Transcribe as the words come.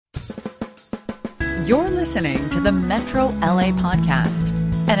You're listening to the Metro LA Podcast,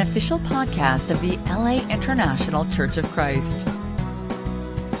 an official podcast of the LA International Church of Christ.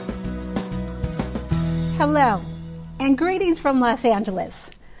 Hello, and greetings from Los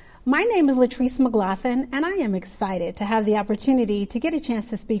Angeles. My name is Latrice McLaughlin, and I am excited to have the opportunity to get a chance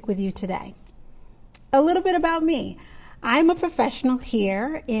to speak with you today. A little bit about me. I'm a professional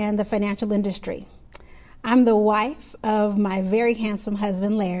here in the financial industry. I'm the wife of my very handsome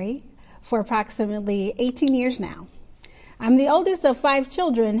husband, Larry, for approximately 18 years now. I'm the oldest of 5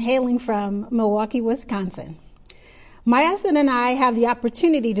 children hailing from Milwaukee, Wisconsin. My husband and I have the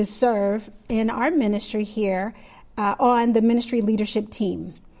opportunity to serve in our ministry here on the ministry leadership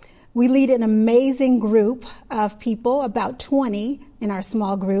team. We lead an amazing group of people, about 20 in our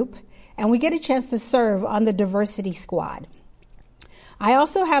small group, and we get a chance to serve on the diversity squad. I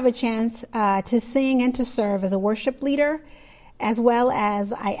also have a chance to sing and to serve as a worship leader, as well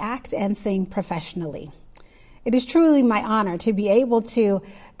as I act and sing professionally. It is truly my honor to be able to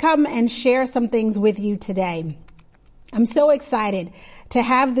come and share some things with you today. I'm so excited to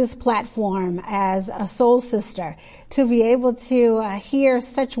have this platform as a soul sister, to be able to hear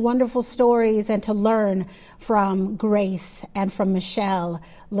such wonderful stories and to learn from Grace and from Michelle,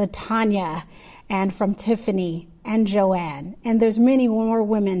 LaTanya, and from Tiffany and Joanne. And there's many more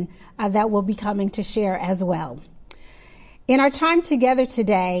women that will be coming to share as well. In our time together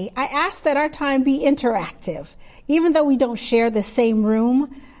today, I ask that our time be interactive. Even though we don't share the same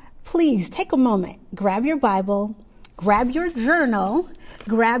room, please take a moment, grab your Bible, grab your journal,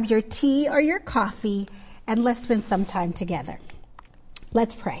 grab your tea or your coffee, and let's spend some time together.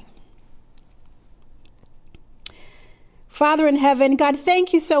 Let's pray. Father in heaven, God,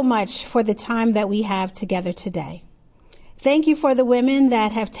 thank you so much for the time that we have together today. Thank you for the women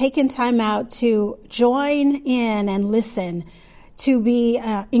that have taken time out to join in and listen, to be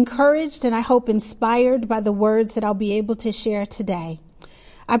encouraged and I hope inspired by the words that I'll be able to share today.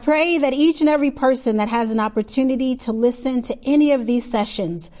 I pray that each and every person that has an opportunity to listen to any of these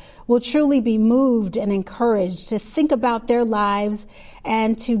sessions will truly be moved and encouraged to think about their lives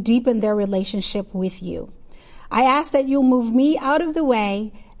and to deepen their relationship with you. I ask that you'll move me out of the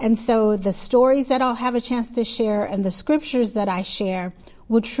way, and so the stories that I'll have a chance to share and the scriptures that I share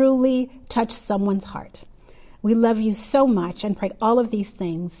will truly touch someone's heart. We love you so much and pray all of these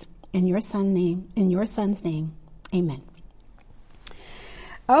things in your son's name. Amen.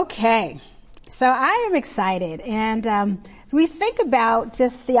 Okay, so I am excited, and as we think about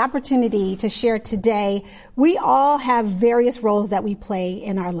just the opportunity to share today, we all have various roles that we play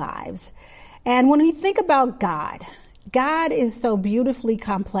in our lives. And when we think about God, God is so beautifully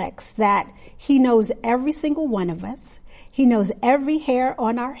complex that he knows every single one of us. He knows every hair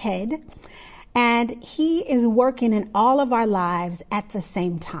on our head, and he is working in all of our lives at the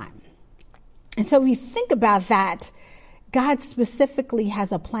same time. And so we think about that. God specifically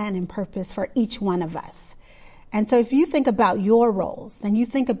has a plan and purpose for each one of us. And so if you think about your roles and you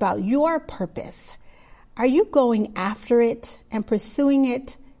think about your purpose, are you going after it and pursuing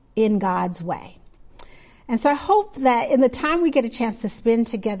it in God's way? And so I hope that in the time we get a chance to spend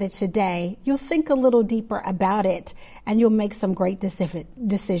together today, you'll think a little deeper about it and you'll make some great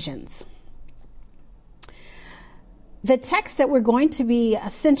decisions. The text that we're going to be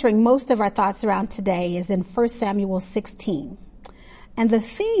centering most of our thoughts around today is in 1 Samuel 16. And the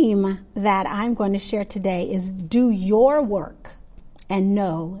theme that I'm going to share today is do your work and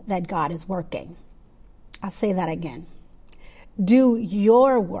know that God is working. I'll say that again. Do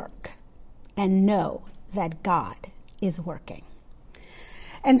your work and know that God is working.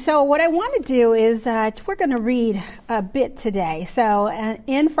 And so what I want to do is we're going to read a bit today. So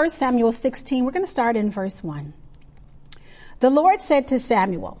in 1 Samuel 16, we're going to start in verse 1. The Lord said to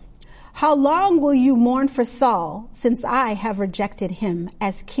Samuel, "How long will you mourn for Saul, since I have rejected him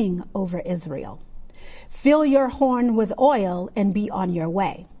as king over Israel? Fill your horn with oil and be on your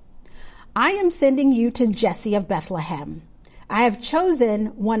way. I am sending you to Jesse of Bethlehem. I have chosen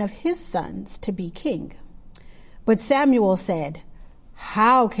one of his sons to be king." But Samuel said,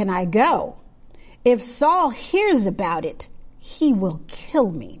 "How can I go? If Saul hears about it, he will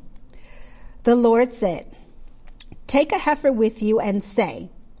kill me." The Lord said, "Take a heifer with you and say,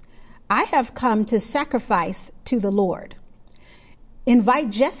 'I have come to sacrifice to the Lord.'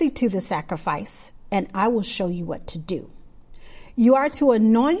 Invite Jesse to the sacrifice, and I will show you what to do. You are to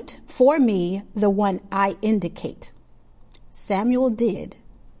anoint for me the one I indicate." Samuel did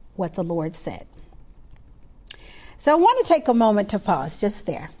what the Lord said. So I want to take a moment to pause just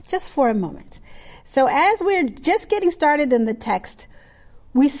there, just for a moment. So as we're just getting started in the text,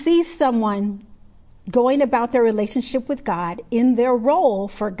 we see someone going about their relationship with God in their role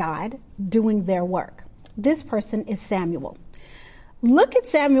for God, doing their work. This person is Samuel. Look at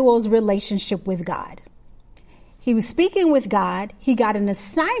Samuel's relationship with God. He was speaking with God. He got an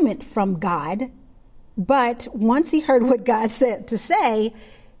assignment from God. But once he heard what God said to say,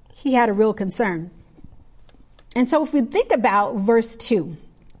 he had a real concern. And so if we think about verse 2,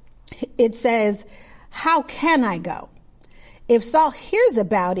 it says, "How can I go? If Saul hears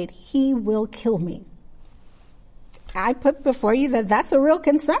about it, he will kill me." I put before you that that's a real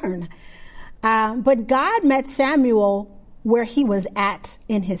concern. But God met Samuel where he was at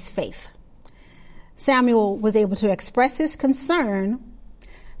in his faith. Samuel was able to express his concern.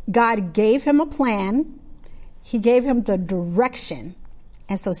 God gave him a plan. He gave him the direction.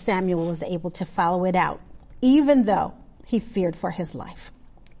 And so Samuel was able to follow it out, even though he feared for his life.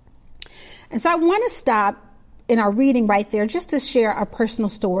 And so I want to stop in our reading right there just to share a personal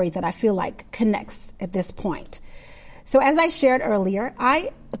story that I feel like connects at this point. So as I shared earlier,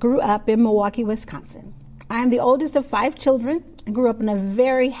 I grew up in Milwaukee, Wisconsin. I am the oldest of 5 children. I grew up in a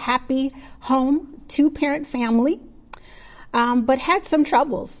very happy home, 2-parent family, but had some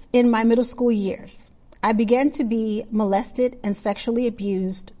troubles in my middle school years. I began to be molested and sexually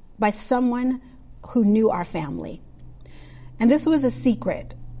abused by someone who knew our family. And this was a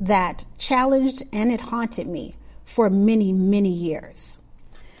secret that challenged and it haunted me for many, many years.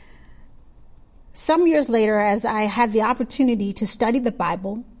 Some years later, as I had the opportunity to study the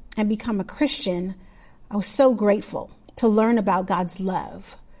Bible and become a Christian, I was so grateful to learn about God's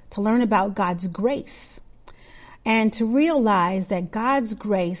love, to learn about God's grace, and to realize that God's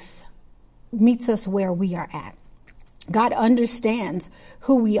grace meets us where we are at. God understands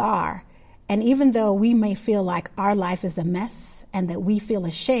who we are. And even though we may feel like our life is a mess and that we feel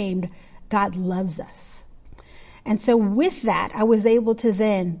ashamed, God loves us. And so with that, I was able to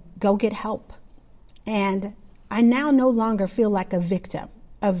then go get help. And I now no longer feel like a victim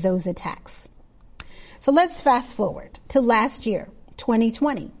of those attacks. So let's fast forward to last year,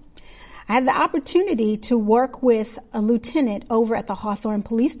 2020. I had the opportunity to work with a lieutenant over at the Hawthorne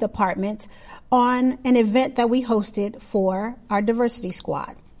Police Department on an event that we hosted for our diversity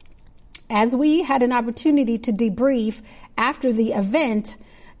squad. As we had an opportunity to debrief after the event,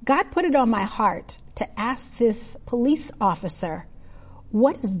 God put it on my heart to ask this police officer,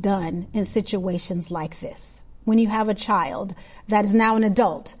 what is done in situations like this when you have a child that is now an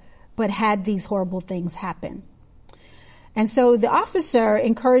adult but had these horrible things happen? And so the officer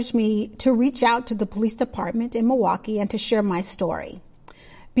encouraged me to reach out to the police department in Milwaukee and to share my story.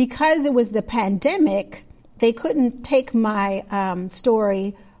 Because it was the pandemic, they couldn't take my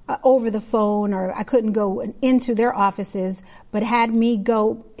story over the phone, or I couldn't go into their offices, but had me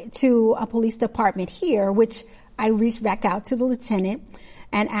go to a police department here, which I reached back out to the lieutenant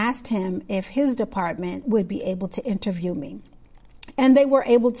and asked him if his department would be able to interview me. And they were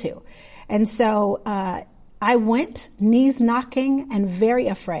able to. And so I went knees knocking and very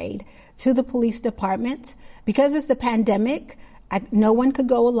afraid to the police department. Because it's the pandemic, no one could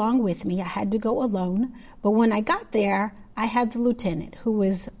go along with me. I had to go alone. But when I got there, I had the lieutenant, who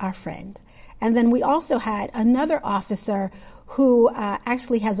was our friend. And then we also had another officer who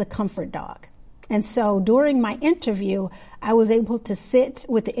actually has a comfort dog. And so during my interview, I was able to sit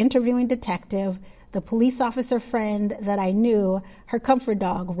with the interviewing detective, the police officer friend that I knew, her comfort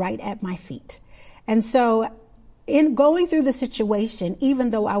dog right at my feet. And so in going through the situation,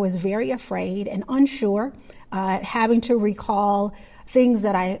 even though I was very afraid and unsure, having to recall things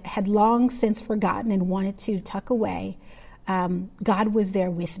that I had long since forgotten and wanted to tuck away, God was there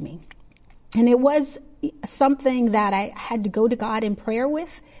with me. And it was something that I had to go to God in prayer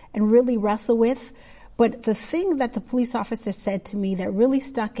with and really wrestle with. But the thing that the police officer said to me that really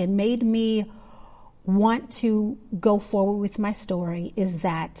stuck and made me want to go forward with my story is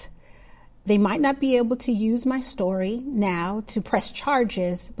that they might not be able to use my story now to press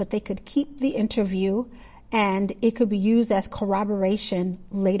charges, but they could keep the interview and it could be used as corroboration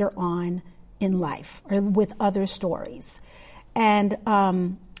later on in life or with other stories. And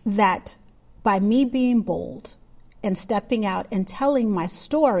that by me being bold and stepping out and telling my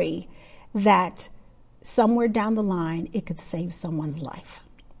story, that somewhere down the line, it could save someone's life.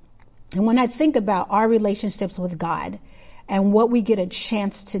 And when I think about our relationships with God and what we get a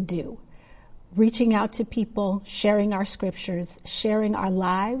chance to do, reaching out to people, sharing our scriptures, sharing our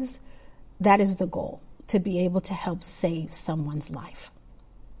lives, that is the goal, to be able to help save someone's life.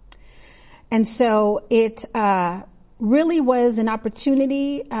 And so it really was an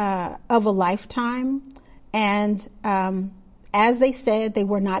opportunity of a lifetime. And as they said, they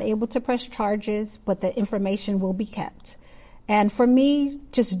were not able to press charges, but the information will be kept. And for me,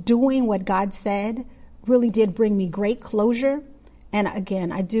 just doing what God said really did bring me great closure. And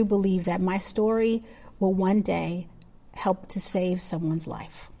again, I do believe that my story will one day help to save someone's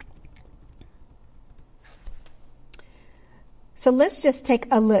life. So let's just take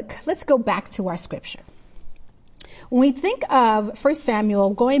a look. Let's go back to our scripture. When we think of 1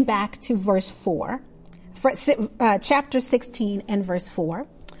 Samuel, going back to verse 4, chapter 16 and verse 4,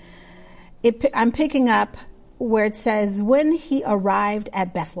 I'm picking up where it says, when he arrived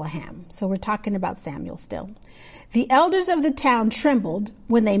at Bethlehem. So we're talking about Samuel still. The elders of the town trembled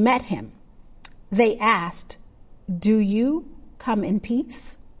when they met him. They asked, "Do you come in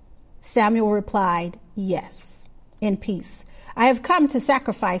peace?" Samuel replied, "Yes, in peace. I have come to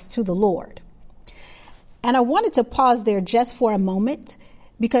sacrifice to the Lord." And I wanted to pause there just for a moment,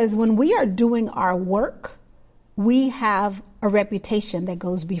 because when we are doing our work, we have a reputation that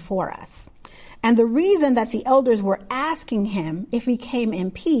goes before us. And the reason that the elders were asking him if he came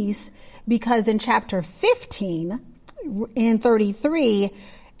in peace, because in chapter 15, in 33,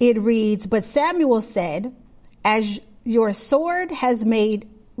 it reads, "But Samuel said, as your sword has made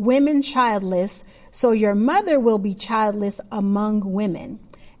women childless, so your mother will be childless among women."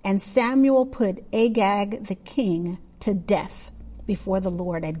 And Samuel put Agag the king to death before the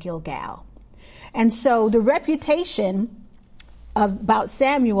Lord at Gilgal. And so the reputation about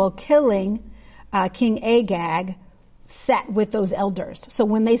Samuel killing King Agag sat with those elders. So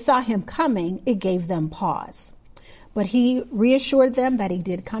when they saw him coming, it gave them pause. But he reassured them that he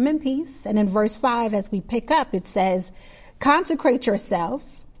did come in peace. And in verse 5, as we pick up, it says, "Consecrate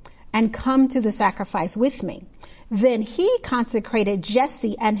yourselves and come to the sacrifice with me." Then he consecrated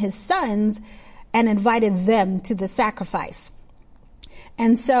Jesse and his sons and invited them to the sacrifice.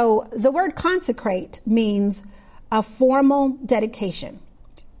 And so the word consecrate means a formal dedication,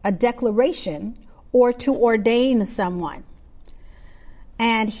 a declaration, or to ordain someone.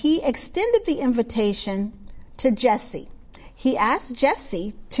 And he extended the invitation to Jesse. He asked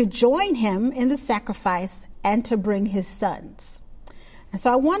Jesse to join him in the sacrifice and to bring his sons. And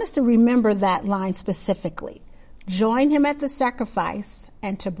so I want us to remember that line specifically. Join him at the sacrifice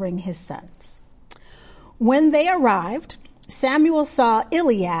and to bring his sons. When they arrived, Samuel saw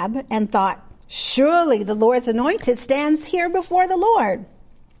Eliab and thought, "Surely the Lord's anointed stands here before the Lord."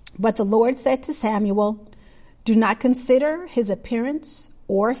 But the Lord said to Samuel, "Do not consider his appearance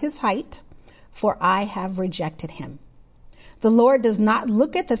or his height, for I have rejected him. The Lord does not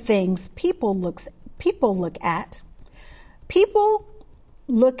look at the things people look at. People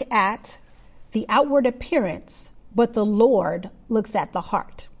look at the outward appearance, but the Lord looks at the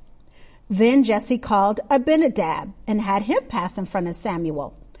heart." Then Jesse called Abinadab and had him pass in front of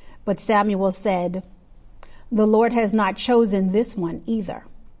Samuel. But Samuel said, "The Lord has not chosen this one either."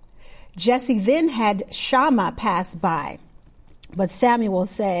 Jesse then had Shammah pass by. But Samuel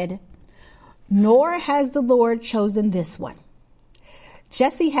said, "Nor has the Lord chosen this one."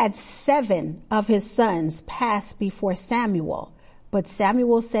 Jesse had 7 of his sons pass before Samuel. But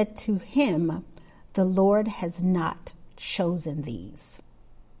Samuel said to him, "The Lord has not chosen these."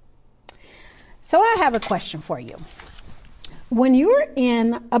 So I have a question for you. When you're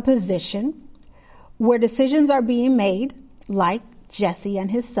in a position where decisions are being made, like Jesse and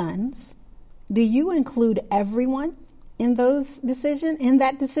his sons, do you include everyone in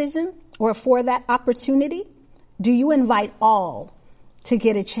that decision, or for that opportunity? Do you invite all to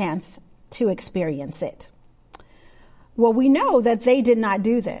get a chance to experience it? Well, we know that they did not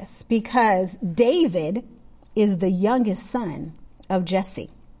do this because David is the youngest son of Jesse.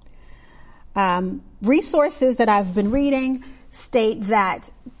 Resources that I've been reading state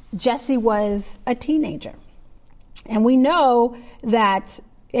that Jesse was a teenager. And we know that,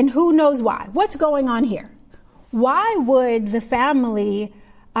 and who knows why? What's going on here? Why would the family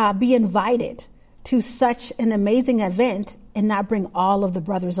be invited to such an amazing event and not bring all of the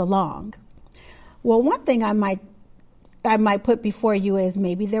brothers along? Well, one thing I might put before you is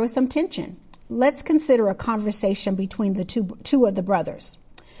maybe there was some tension. Let's consider a conversation between the two of the brothers.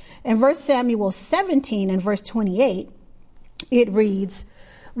 In 1 Samuel 17 and verse 28, it reads,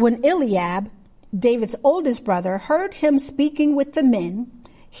 "When Eliab, David's oldest brother, heard him speaking with the men,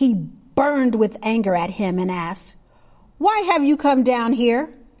 he burned with anger at him and asked, 'Why have you come down here?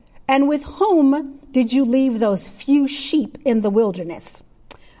 And with whom did you leave those few sheep in the wilderness?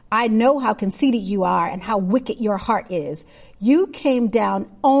 I know how conceited you are and how wicked your heart is. You came down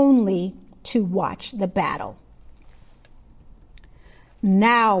only to watch the battle.'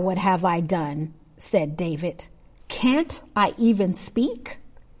 'Now what have I done?' said David. 'Can't I even speak?'"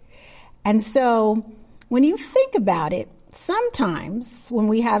 And so when you think about it, sometimes when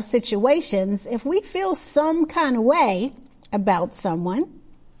we have situations, if we feel some kind of way, about someone,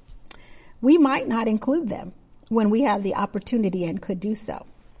 we might not include them when we have the opportunity and could do so.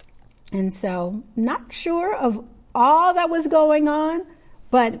 And so, not sure of all that was going on,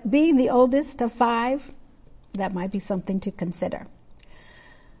 but being the oldest of 5, that might be something to consider.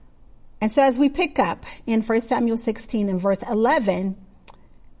 And so as we pick up in 1 Samuel 16 and verse 11,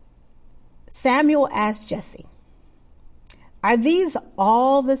 Samuel asked Jesse, "Are these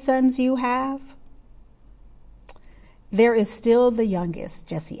all the sons you have?" "There is still the youngest,"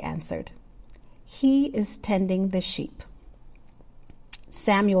 Jesse answered. "He is tending the sheep."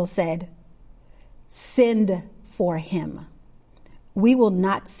 Samuel said, "Send for him. We will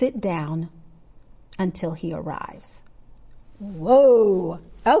not sit down until he arrives." Whoa.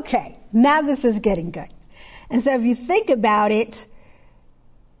 Okay. Now this is getting good. And so if you think about it,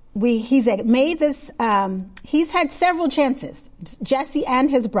 he's had several chances. Jesse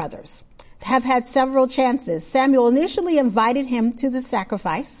and his brothers have had several chances. Samuel initially invited him to the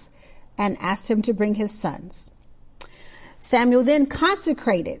sacrifice and asked him to bring his sons. Samuel then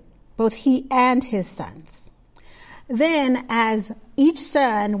consecrated both he and his sons. Then, as each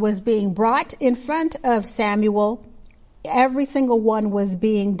son was being brought in front of Samuel, every single one was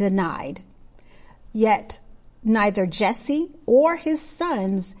being denied. Yet neither Jesse or his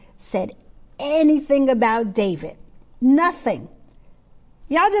sons said anything about David. Nothing.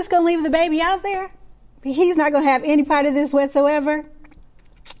 Y'all just gonna leave the baby out there? He's not gonna have any part of this whatsoever.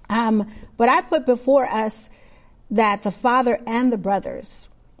 But I put before us that the father and the brothers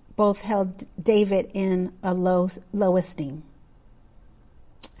both held David in a low esteem.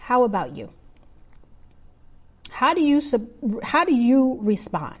 How about you? How do you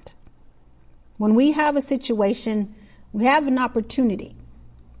respond when we have a situation, we have an opportunity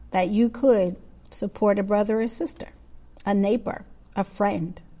that you could support a brother or sister, a neighbor, a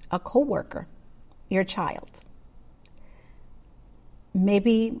friend, a coworker, your child?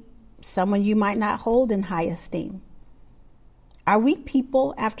 Maybe someone you might not hold in high esteem. Are we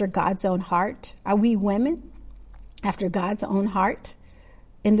people after God's own heart? Are we women after God's own heart?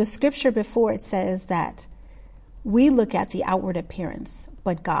 In the scripture before, it says that we look at the outward appearance,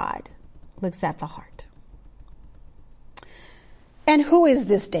 but God looks at the heart. And who is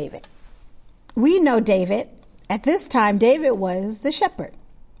this David? We know David. At this time, David was the shepherd.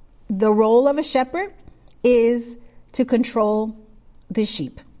 The role of a shepherd is to control the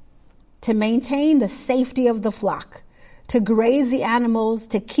sheep, to maintain the safety of the flock, to graze the animals,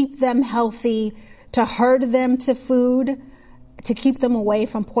 to keep them healthy, to herd them to food, to keep them away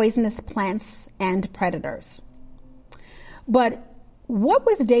from poisonous plants and predators. But what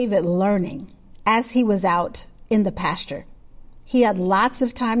was David learning as he was out in the pasture? He had lots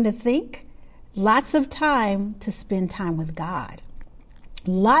of time to think, lots of time to spend time with God,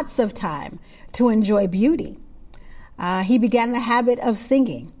 lots of time to enjoy beauty. He began the habit of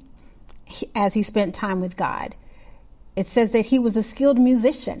singing as he spent time with God. It says that he was a skilled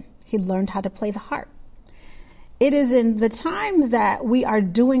musician. He learned how to play the harp. It is in the times that we are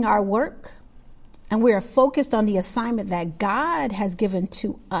doing our work and we are focused on the assignment that God has given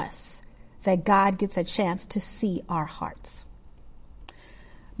to us, that God gets a chance to see our hearts.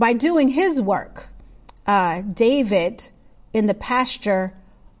 By doing his work, David in the pasture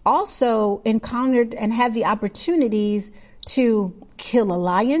also encountered and had the opportunities to kill a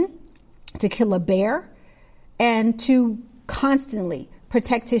lion, to kill a bear, and to constantly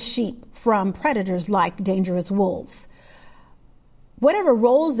protect his sheep from predators like dangerous wolves. Whatever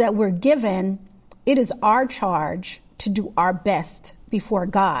roles that we're given, it is our charge to do our best before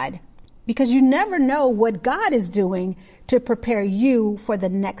God, because you never know what God is doing to prepare you for the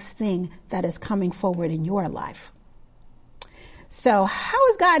next thing that is coming forward in your life. So how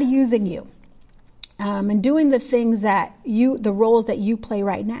is God using you and doing the things the roles that you play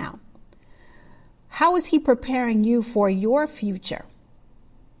right now? How is he preparing you for your future?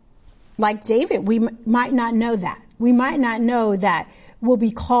 Like David, we might not know that. We might not know that we'll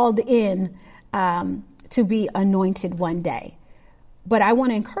be called in to be anointed one day. But I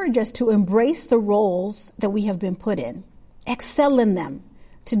want to encourage us to embrace the roles that we have been put in, excel in them,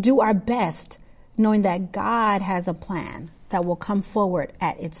 to do our best, knowing that God has a plan that will come forward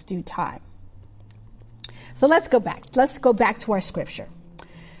at its due time. So let's go back. Let's go back to our scripture.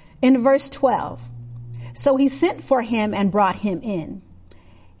 In verse 12, so he sent for him and brought him in.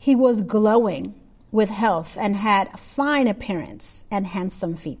 He was glowing with health and had fine appearance and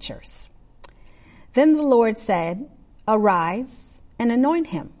handsome features. Then the Lord said, "Arise and anoint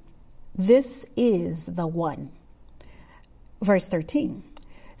him. This is the one." Verse 13.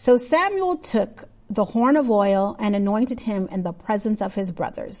 So Samuel took the horn of oil and anointed him in the presence of his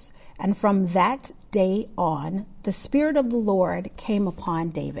brothers. And from that day on, the Spirit of the Lord came upon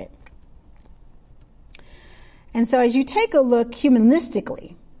David. And so as you take a look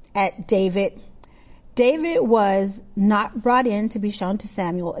humanistically at David, David was not brought in to be shown to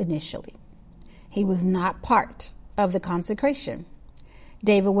Samuel initially. He was not part of the consecration.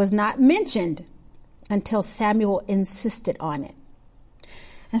 David was not mentioned until Samuel insisted on it.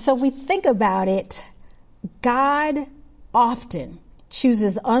 And so if we think about it, God often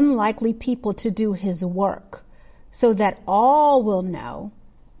chooses unlikely people to do his work so that all will know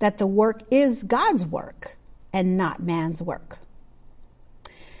that the work is God's work and not man's work.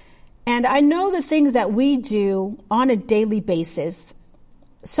 And I know the things that we do on a daily basis,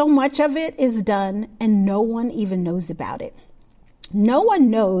 so much of it is done and no one even knows about it. No one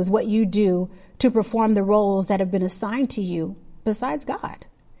knows what you do to perform the roles that have been assigned to you besides God.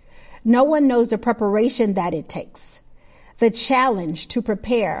 No one knows the preparation that it takes, the challenge to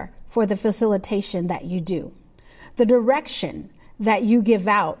prepare for the facilitation that you do, the direction that you give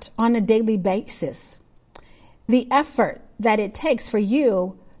out on a daily basis, the effort that it takes for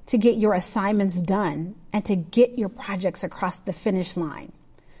you to get your assignments done and to get your projects across the finish line,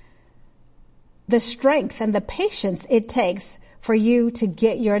 the strength and the patience it takes for you to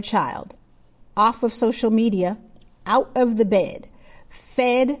get your child off of social media, out of the bed,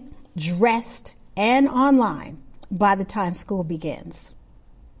 fed, dressed, and online by the time school begins.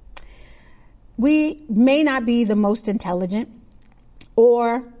 We may not be the most intelligent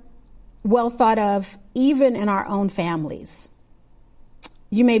or well thought of even in our own families.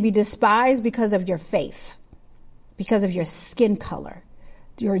 You may be despised because of your faith, because of your skin color,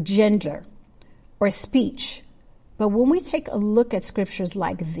 your gender, or speech. But when we take a look at scriptures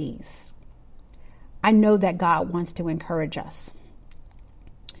like these, I know that God wants to encourage us.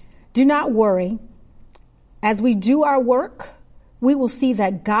 Do not worry. As we do our work, we will see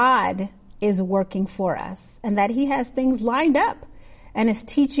that God is working for us and that he has things lined up and is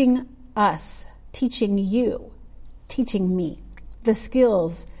teaching us, teaching you, teaching me the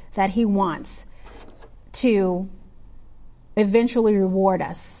skills that he wants to eventually reward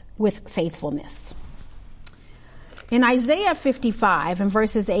us with faithfulness. In Isaiah 55 and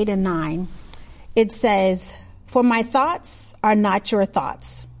verses 8 and 9, it says, "For my thoughts are not your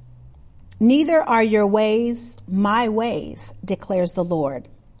thoughts, neither are your ways my ways, declares the Lord.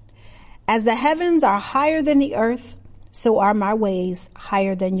 As the heavens are higher than the earth, so are my ways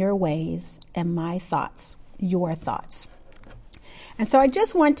higher than your ways, and my thoughts your thoughts." And so I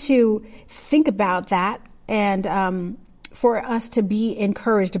just want to think about that and for us to be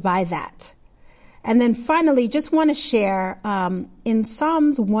encouraged by that. And then finally, just want to share in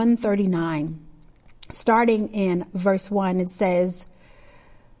Psalms 139, starting in verse 1, it says,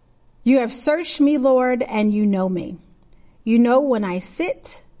 "You have searched me, Lord, and you know me. You know when I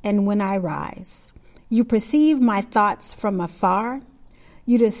sit and when I rise. You perceive my thoughts from afar.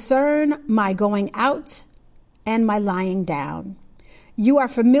 You discern my going out and my lying down. You are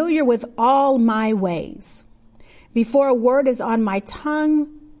familiar with all my ways. Before a word is on my tongue,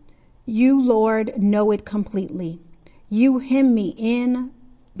 you, Lord, know it completely. You hem me in,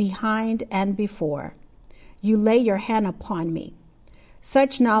 behind, and before. You lay your hand upon me.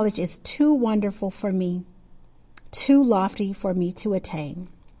 Such knowledge is too wonderful for me, too lofty for me to attain.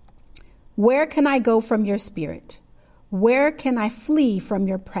 Where can I go from your spirit? Where can I flee from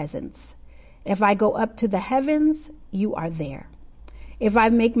your presence? If I go up to the heavens, you are there. If I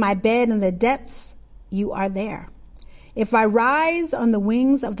make my bed in the depths, you are there. If I rise on the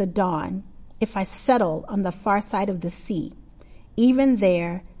wings of the dawn, if I settle on the far side of the sea, even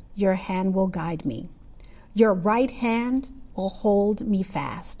there your hand will guide me. Your right hand will hold me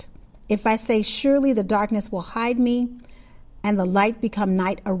fast. If I say, surely the darkness will hide me, and the light become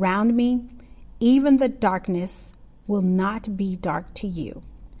night around me, even the darkness will not be dark to you.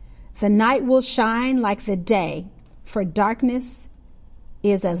 The night will shine like the day, for darkness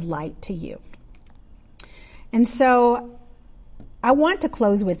is as light to you." And so I want to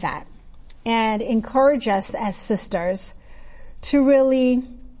close with that and encourage us as sisters to really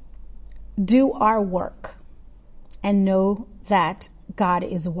do our work and know that God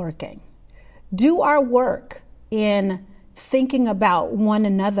is working. Do our work in thinking about one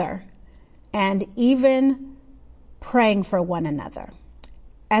another and even praying for one another.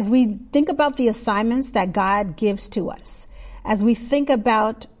 As we think about the assignments that God gives to us, as we think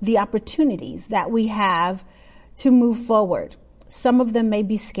about the opportunities that we have to move forward, some of them may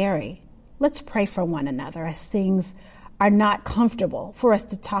be scary. Let's pray for one another as things are not comfortable for us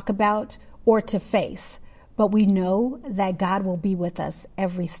to talk about or to face, but we know that God will be with us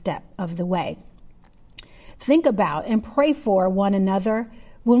every step of the way. Think about and pray for one another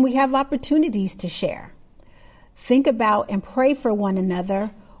when we have opportunities to share. Think about and pray for one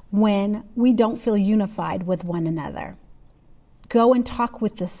another when we don't feel unified with one another. Go and talk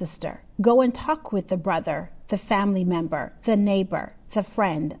with the sister. Go and talk with the brother, the family member, the neighbor, the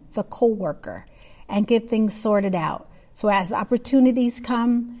friend, the co-worker, and get things sorted out. So as opportunities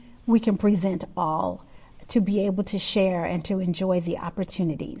come, we can present all to be able to share and to enjoy the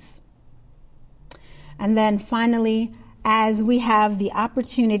opportunities. And then finally, as we have the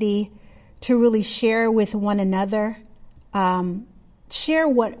opportunity to really share with one another, share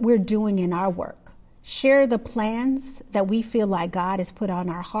what we're doing in our work. Share the plans that we feel like God has put on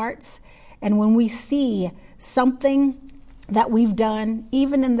our hearts. And when we see something that we've done,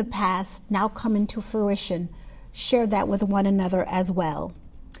 even in the past, now come into fruition, share that with one another as well.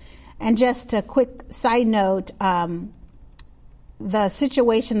 And just a quick side note, the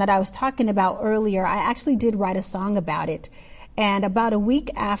situation that I was talking about earlier, I actually did write a song about it. And about a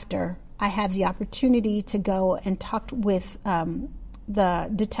week after, I had the opportunity to go and talk with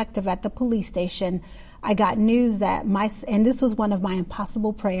the detective at the police station. I got news that and this was one of my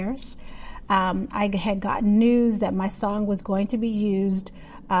impossible prayers. I had gotten news that my song was going to be used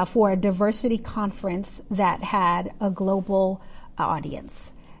for a diversity conference that had a global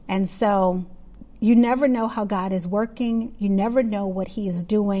audience. And so you never know how God is working. You never know what he is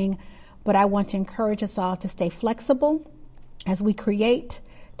doing. But I want to encourage us all to stay flexible as we create,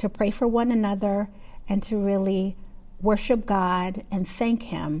 to pray for one another, and to really worship God and thank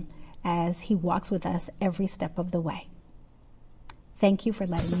him as he walks with us every step of the way. Thank you for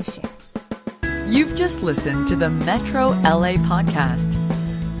letting me share. You've just listened to the Metro LA podcast.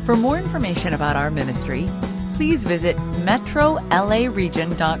 For more information about our ministry, please visit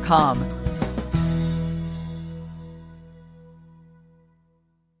metrolaregion.com.